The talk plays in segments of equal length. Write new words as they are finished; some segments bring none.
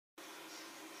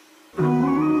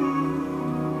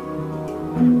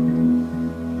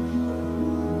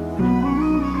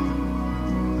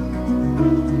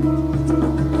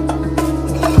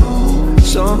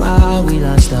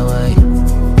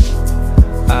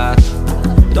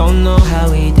don't know how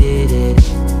we did it.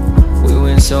 We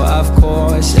went so off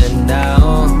course, and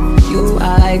now you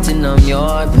like to numb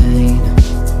your pain.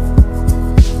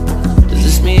 Does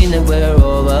this mean that we're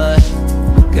over?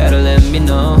 Gotta let me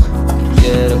know.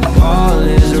 Yeah, the ball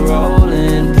is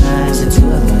rolling past the two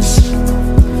of us,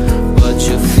 but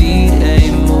your feet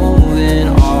ain't moving.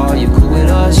 Are you cool with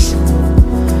us?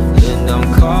 And I'm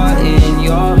caught in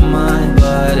your mind,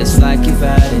 but it's like you've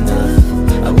had enough.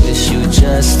 I wish you'd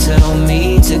just tell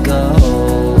me to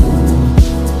go.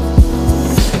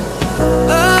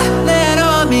 Lay it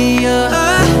on me,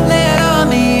 lay it on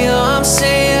me. I'm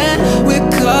saying we're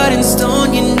cut in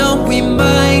stone, you know we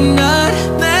might not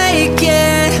make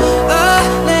it.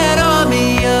 Lay it on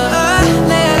me,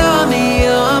 lay it on me.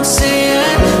 I'm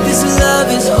saying this love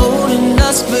is holding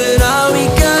us, but are we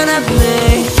gonna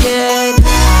make it?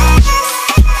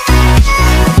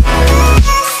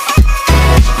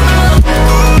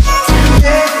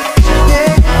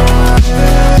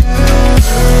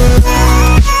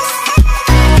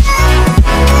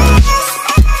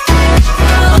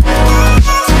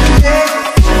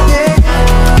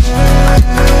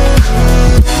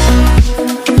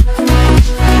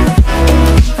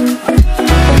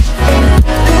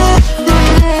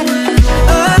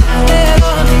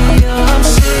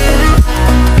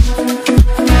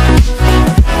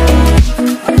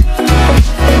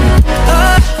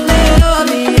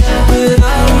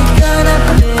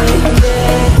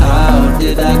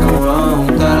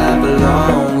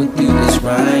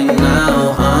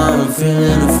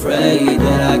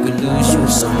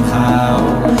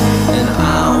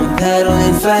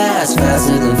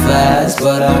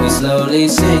 But I'll be slowly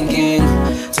sinking.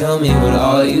 Tell me, what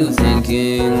are you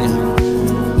thinking?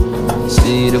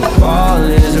 See, the ball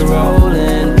is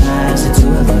rolling past the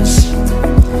two of us,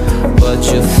 but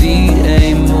your feet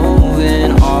ain't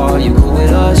moving. Are you cool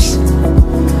with us?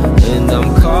 And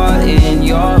I'm caught in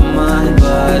your mind,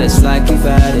 but it's like you've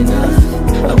had enough.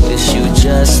 I wish you'd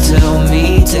just tell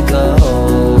me to go.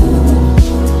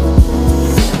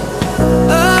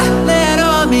 Lay it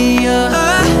on me,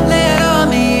 lay it on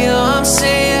me. I'm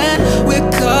saying we're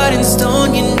cut in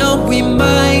stone, you know we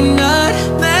might